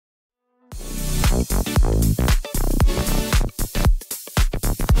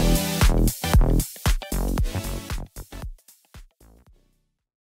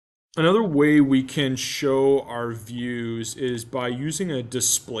Another way we can show our views is by using a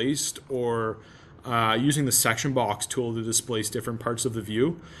displaced or using the section box tool to displace different parts of the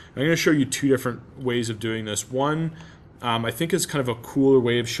view. I'm going to show you two different ways of doing this. One, I think is kind of a cooler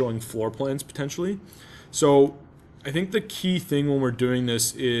way of showing floor plans potentially. So I think the key thing when we're doing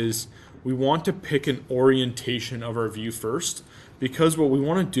this is we want to pick an orientation of our view first, because what we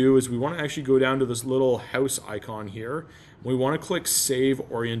want to do is we want to actually go down to this little house icon here. We want to click Save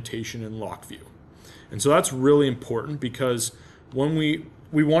Orientation in Lock View. And so that's really important because when we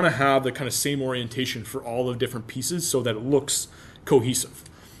want to have the kind of same orientation for all the different pieces so that it looks cohesive.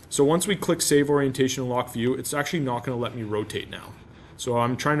 So once we click Save Orientation in Lock View, it's actually not going to let me rotate now. So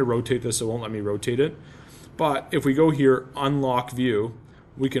I'm trying to rotate this, it won't let me rotate it. But if we go here, Unlock View,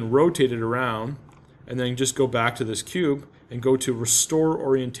 we can rotate it around and then just go back to this cube and go to Restore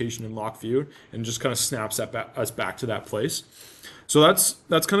Orientation in Lock View, and just kind of snaps us back to that place. So that's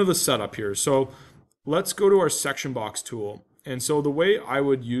kind of the setup here. So let's go to our section box tool. And so the way I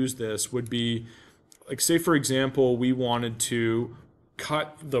would use this would be, like, say for example, we wanted to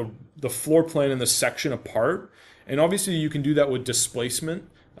cut the floor plan and the section apart. And obviously you can do that with displacement,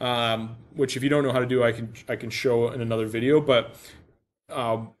 which if you don't know how to do, I can show in another video. But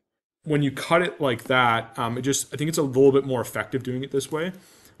when you cut it like that, I think it's a little bit more effective doing it this way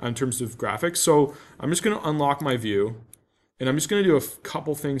in terms of graphics. So I'm just going to unlock my view, and I'm just going to do a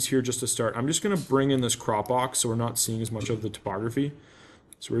couple things here just to start. I'm just going to bring in this crop box so we're not seeing as much of the topography.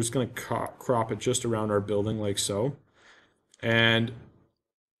 So we're just going to crop it just around our building like so. And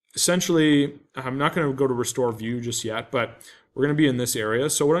essentially, I'm not going to go to restore view just yet, but we're going to be in this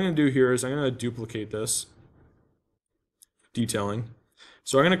area. So what I'm going to do here is I'm going to duplicate this detailing.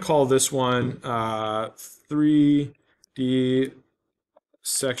 So I'm going to call this one 3D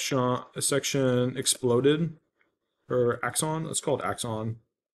section exploded, or Axon. Let's call it Axon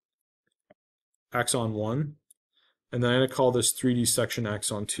 1. And then I'm going to call this 3D section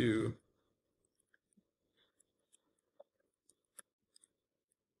Axon 2.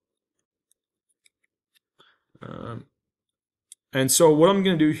 And so what I'm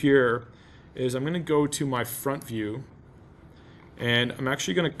going to do here is I'm going to go to my front view, and I'm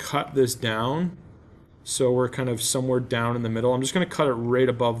actually going to cut this down so we're kind of somewhere down in the middle. I'm just going to cut it right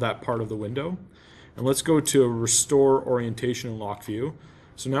above that part of the window. And let's go to Restore Orientation and Lock View.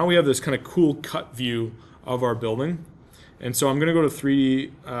 So now we have this kind of cool cut view of our building. And so I'm going to go to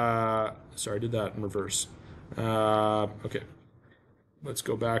 3D. Sorry, I did that in reverse. Okay. Let's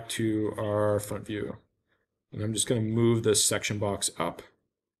go back to our front view. And I'm just going to move this section box up.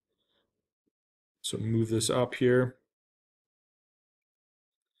 So move this up here.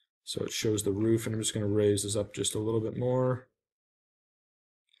 So it shows the roof, and I'm just going to raise this up just a little bit more.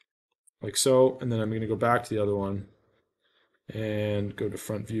 Like so. And then I'm going to go back to the other one and go to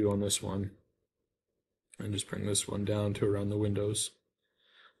front view on this one. And just bring this one down to around the windows.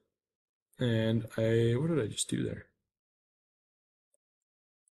 And what did I just do there?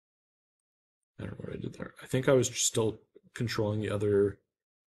 I don't know what I did there. I think I was still controlling the other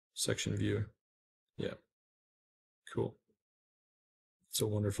section view. Yeah. Cool. It's a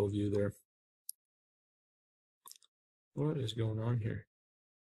wonderful view there. What is going on here?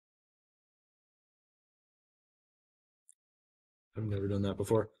 I've never done that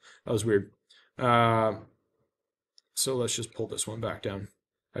before. That was weird. So let's just pull this one back down.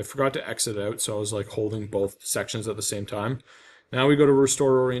 I forgot to exit out, so I was like holding both sections at the same time. Now we go to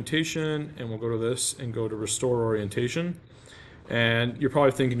Restore Orientation, and we'll go to this and go to Restore Orientation. And you're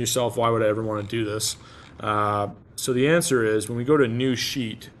probably thinking to yourself, why would I ever want to do this? So the answer is, when we go to New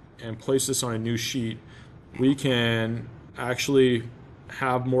Sheet and place this on a new sheet, we can actually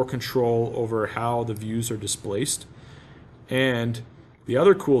have more control over how the views are displaced. And the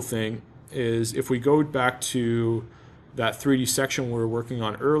other cool thing is, if we go back to that 3D section we were working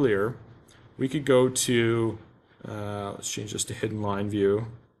on earlier, we could go to, let's change this to Hidden Line View.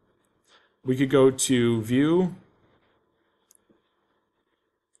 We could go to View,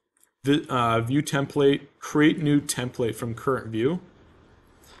 View Template, Create New Template from Current View.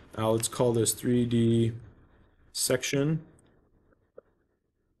 Let's call this 3D Section.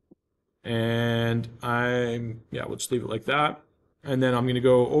 And we'll just leave it like that. And then I'm going to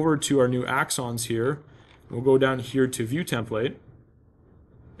go over to our new axons here. We'll go down here to View Template,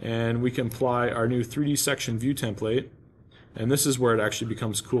 and we can apply our new 3D section view template. And this is where it actually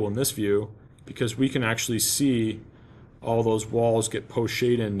becomes cool in this view, because we can actually see all those walls get post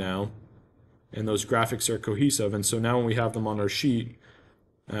shade in now, and those graphics are cohesive. And so now when we have them on our sheet,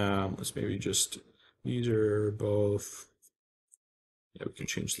 let's maybe just, these are both, yeah, we can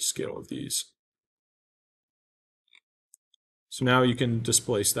change the scale of these. So now you can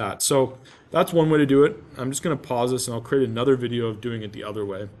displace that. So that's one way to do it. I'm just going to pause this and I'll create another video of doing it the other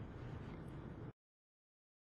way.